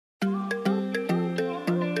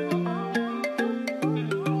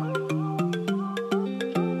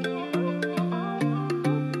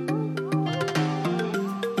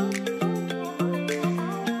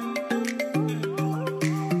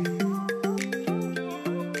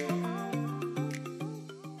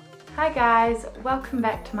Hi guys, welcome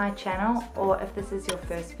back to my channel, or if this is your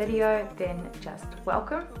first video then just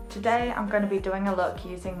welcome. Today I'm going to be doing a look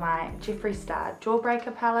using my Jeffree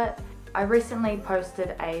Jawbreaker palette. I recently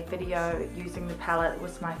posted a video using the palette. It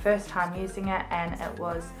was my first time using it and it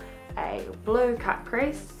was a blue cut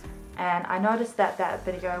crease, and I noticed that that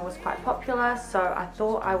video was quite popular, so I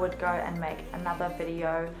thought I would go and make another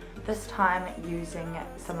video, this time using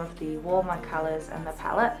some of the warmer colours in the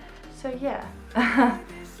palette. So yeah.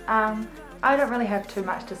 I don't really have too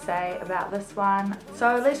much to say about this one,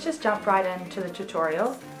 so let's just jump right into the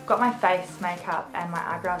tutorial. Got my face makeup and my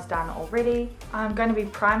eyebrows done already. I'm going to be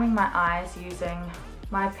priming my eyes using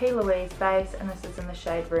my P. Louise base, and this is in the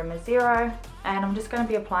shade Rumor 0, and I'm just going to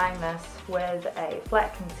be applying this with a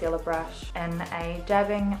flat concealer brush in a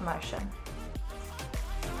dabbing motion.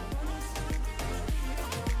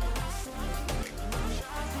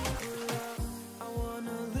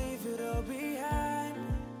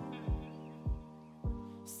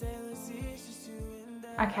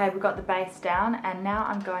 Okay, we've got the base down, and now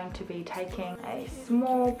I'm going to be taking a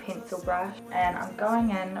small pencil brush and I'm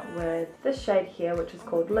going in with this shade here, which is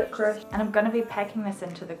called Licorice, and I'm going to be packing this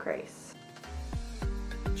into the crease.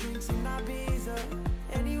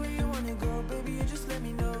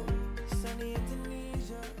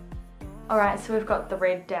 Alright, so we've got the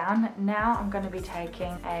red down. Now I'm going to be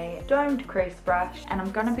taking a domed crease brush and I'm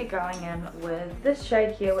going to be going in with this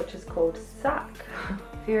shade here, which is called Suck.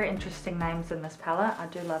 Very interesting names in this palette, I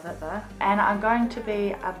do love it though. And I'm going to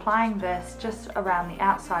be applying this just around the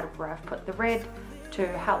outside of where I've put the red to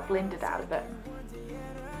help blend it out a bit.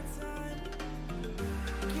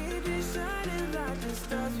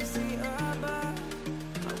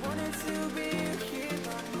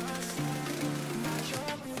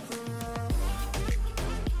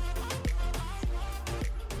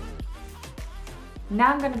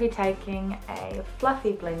 Now I'm going to be taking a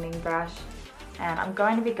fluffy blending brush and I'm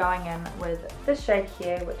going to be going in with this shade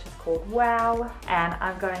here, which is called Wow, and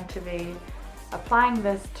I'm going to be applying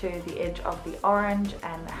this to the edge of the orange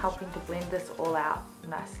and helping to blend this all out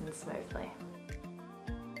nice and smoothly.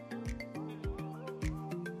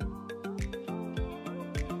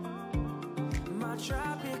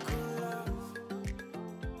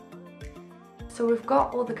 So we've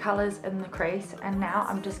got all the colours in the crease, and now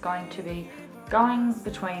I'm just going to be going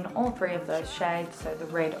between all three of those shades, so the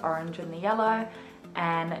red, orange and the yellow,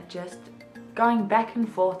 and just going back and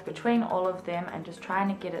forth between all of them and just trying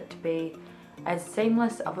to get it to be as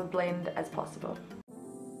seamless of a blend as possible.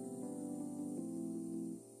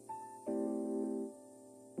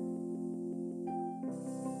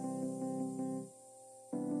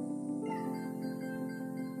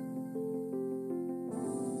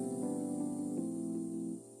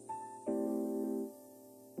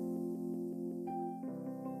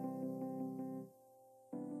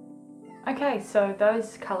 Okay, so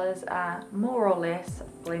those colours are more or less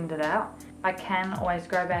blended out. I can always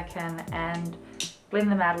go back in and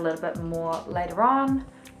blend them out a little bit more later on,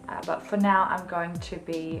 but for now I'm going to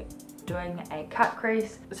be doing a cut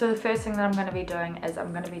crease. So the first thing that I'm going to be doing is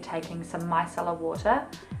I'm going to be taking some micellar water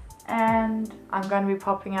and I'm going to be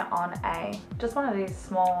popping it on just one of these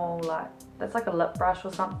small, that's like a lip brush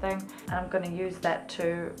or something, and I'm going to use that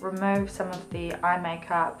to remove some of the eye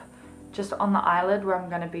makeup just on the eyelid where I'm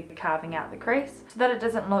going to be carving out the crease, so that it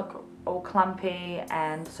doesn't look all clumpy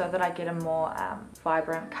and so that I get a more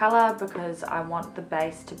vibrant colour, because I want the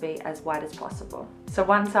base to be as white as possible. So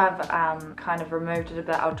once I've kind of removed it a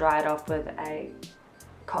bit, I'll dry it off with a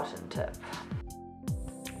cotton tip.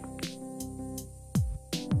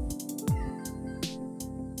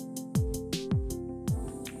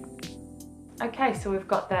 Okay, so we've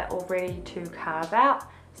got that all ready to carve out.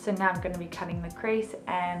 So now I'm going to be cutting the crease,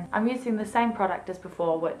 and I'm using the same product as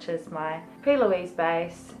before, which is my P. Louise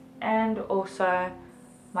base and also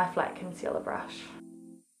my flat concealer brush.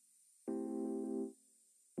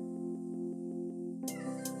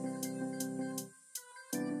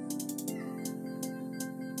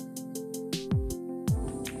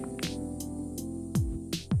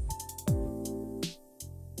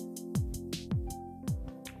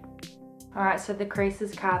 Alright, so the crease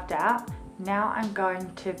is carved out. Now I'm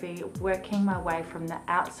going to be working my way from the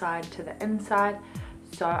outside to the inside.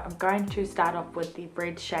 So I'm going to start off with the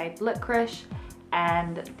red shade Licorice,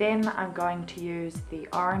 and then I'm going to use the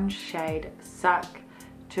orange shade Suck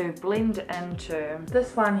to blend into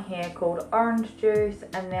this one here called Orange Juice,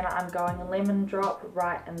 and then I'm going Lemon Drop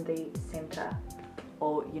right in the center,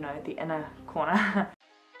 or you know, the inner corner.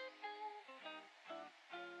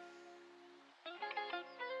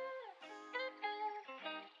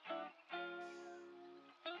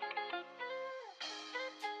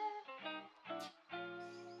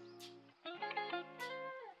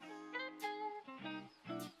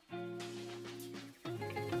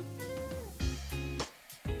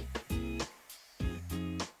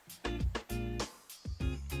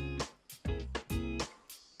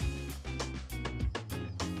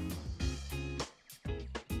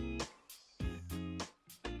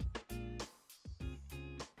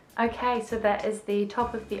 Okay, so that is the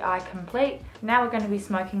top of the eye complete. Now we're going to be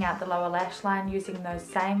smoking out the lower lash line using those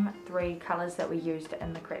same 3 colours that we used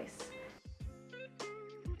in the crease.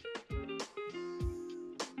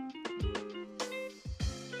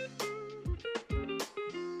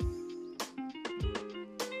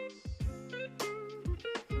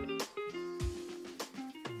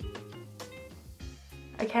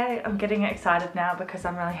 Okay, I'm getting excited now because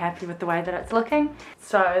I'm really happy with the way that it's looking.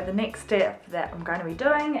 So the next step that I'm going to be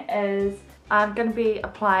doing is I'm going to be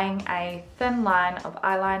applying a thin line of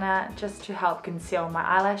eyeliner just to help conceal my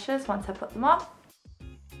eyelashes once I put them on.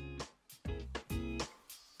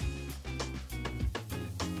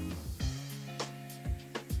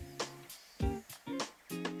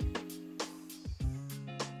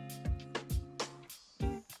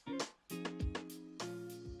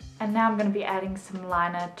 And now I'm going to be adding some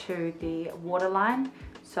liner to the waterline.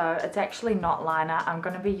 So it's actually not liner, I'm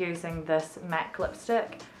going to be using this MAC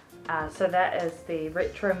lipstick. So that is the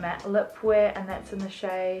Retro Matte Lip Wear, and that's in the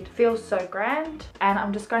shade Feels So Grand. And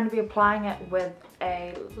I'm just going to be applying it with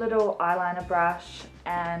a little eyeliner brush,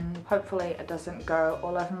 and hopefully it doesn't go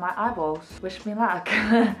all over my eyeballs. Wish me luck.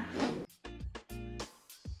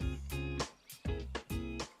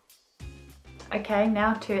 Okay,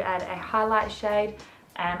 now to add a highlight shade,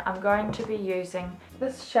 and I'm going to be using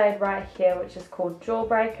this shade right here, which is called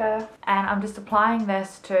Jawbreaker, and I'm just applying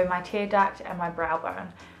this to my tear duct and my brow bone,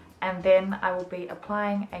 and then I will be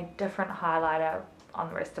applying a different highlighter on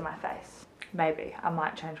the rest of my face. Maybe, I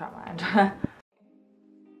might change my mind.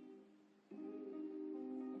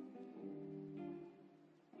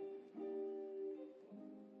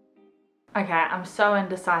 Okay, I'm so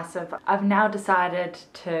indecisive. I've decided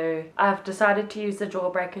to use the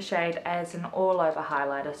Jawbreaker shade as an all over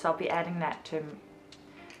highlighter, so I'll be adding that to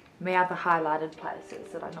my other highlighted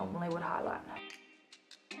places that I normally would highlight.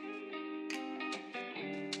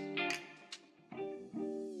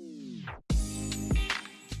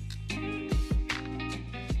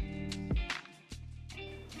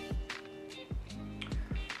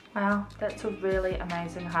 Wow, that's a really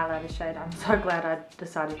amazing highlighter shade. I'm so glad I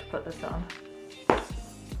decided to put this on.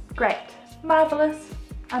 Great, marvellous.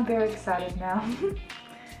 I'm very excited now.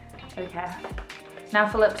 Okay, now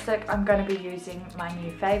for lipstick, I'm going to be using my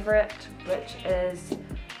new favourite, which is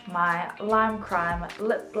my Lime Crime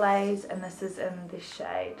Lip Blaze, and this is in the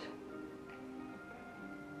shade.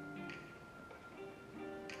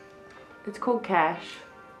 It's called Cash.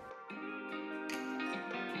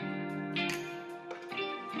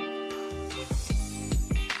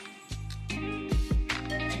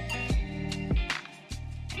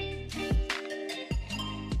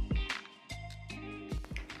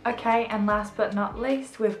 Okay, and last but not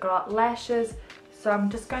least, we've got lashes. So I'm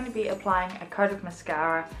just going to be applying a coat of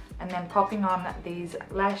mascara and then popping on these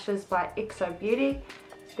lashes by XO Beauty.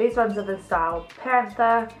 These ones are the style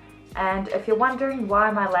Panther, and if you're wondering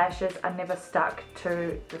why my lashes are never stuck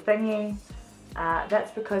to the thingy,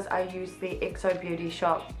 that's because I use the XO Beauty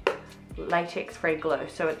Shop latex free glue,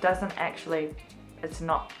 so it doesn't actually, it's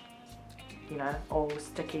not, you know, all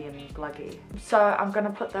sticky and gluggy. So I'm going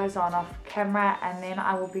to put those on off camera, and then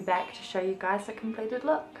I will be back to show you guys the completed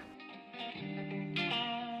look.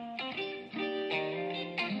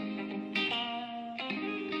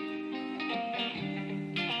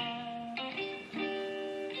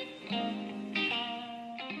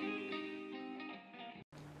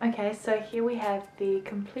 Okay, so here we have the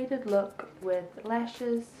completed look with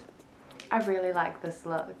lashes. I really like this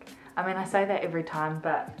look. I mean, I say that every time,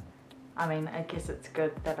 but I mean, I guess it's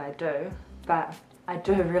good that I do, but I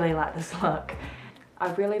do really like this look.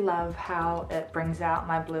 I really love how it brings out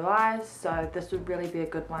my blue eyes, so this would really be a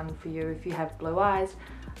good one for you if you have blue eyes,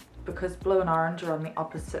 because blue and orange are on the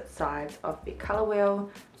opposite sides of the colour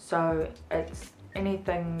wheel, so it's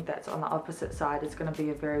anything that's on the opposite side is going to be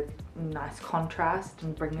a very nice contrast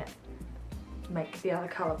and make the other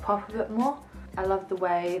colour pop a bit more. I love the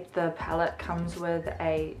way the palette comes with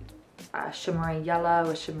a shimmery yellow,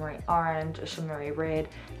 a shimmery orange, a shimmery red.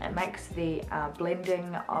 It makes the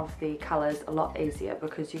blending of the colours a lot easier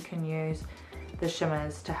because you can use the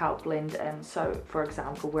shimmers to help blend in. So for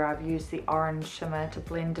example, where I've used the orange shimmer to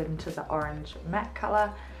blend into the orange matte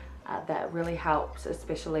colour, that really helps,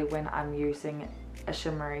 especially when I'm using a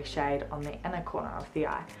shimmery shade on the inner corner of the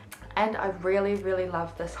eye. And I really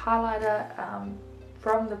love this highlighter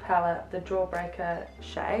from the palette, the Jawbreaker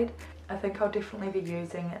shade. I think I'll definitely be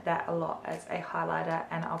using that a lot as a highlighter,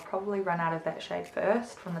 and I'll probably run out of that shade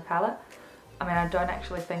first from the palette. I mean, I don't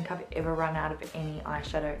actually think I've ever run out of any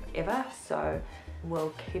eyeshadow ever, so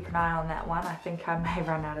we'll keep an eye on that one. I think I may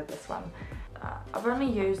run out of this one. I've only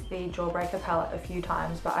used the Jawbreaker palette a few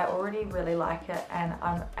times, but I already really like it, and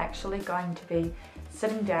I'm actually going to be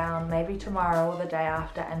sitting down maybe tomorrow or the day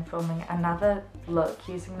after and filming another look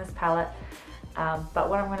using this palette. But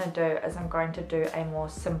what I'm going to do is I'm going to do a more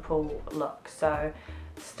simple look, so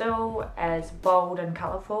still as bold and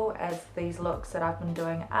colourful as these looks that I've been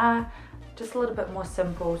doing are, just a little bit more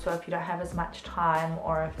simple. So if you don't have as much time,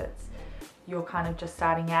 or if you're kind of just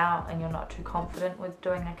starting out and you're not too confident with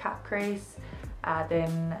doing a cut crease,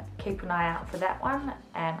 then keep an eye out for that one,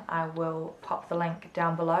 and I will pop the link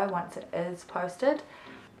down below once it is posted.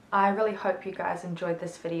 I really hope you guys enjoyed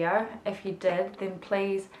this video. If you did, then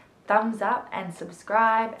please thumbs up and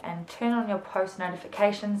subscribe and turn on your post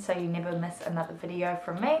notifications so you never miss another video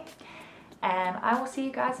from me, and I will see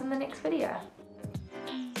you guys in the next video.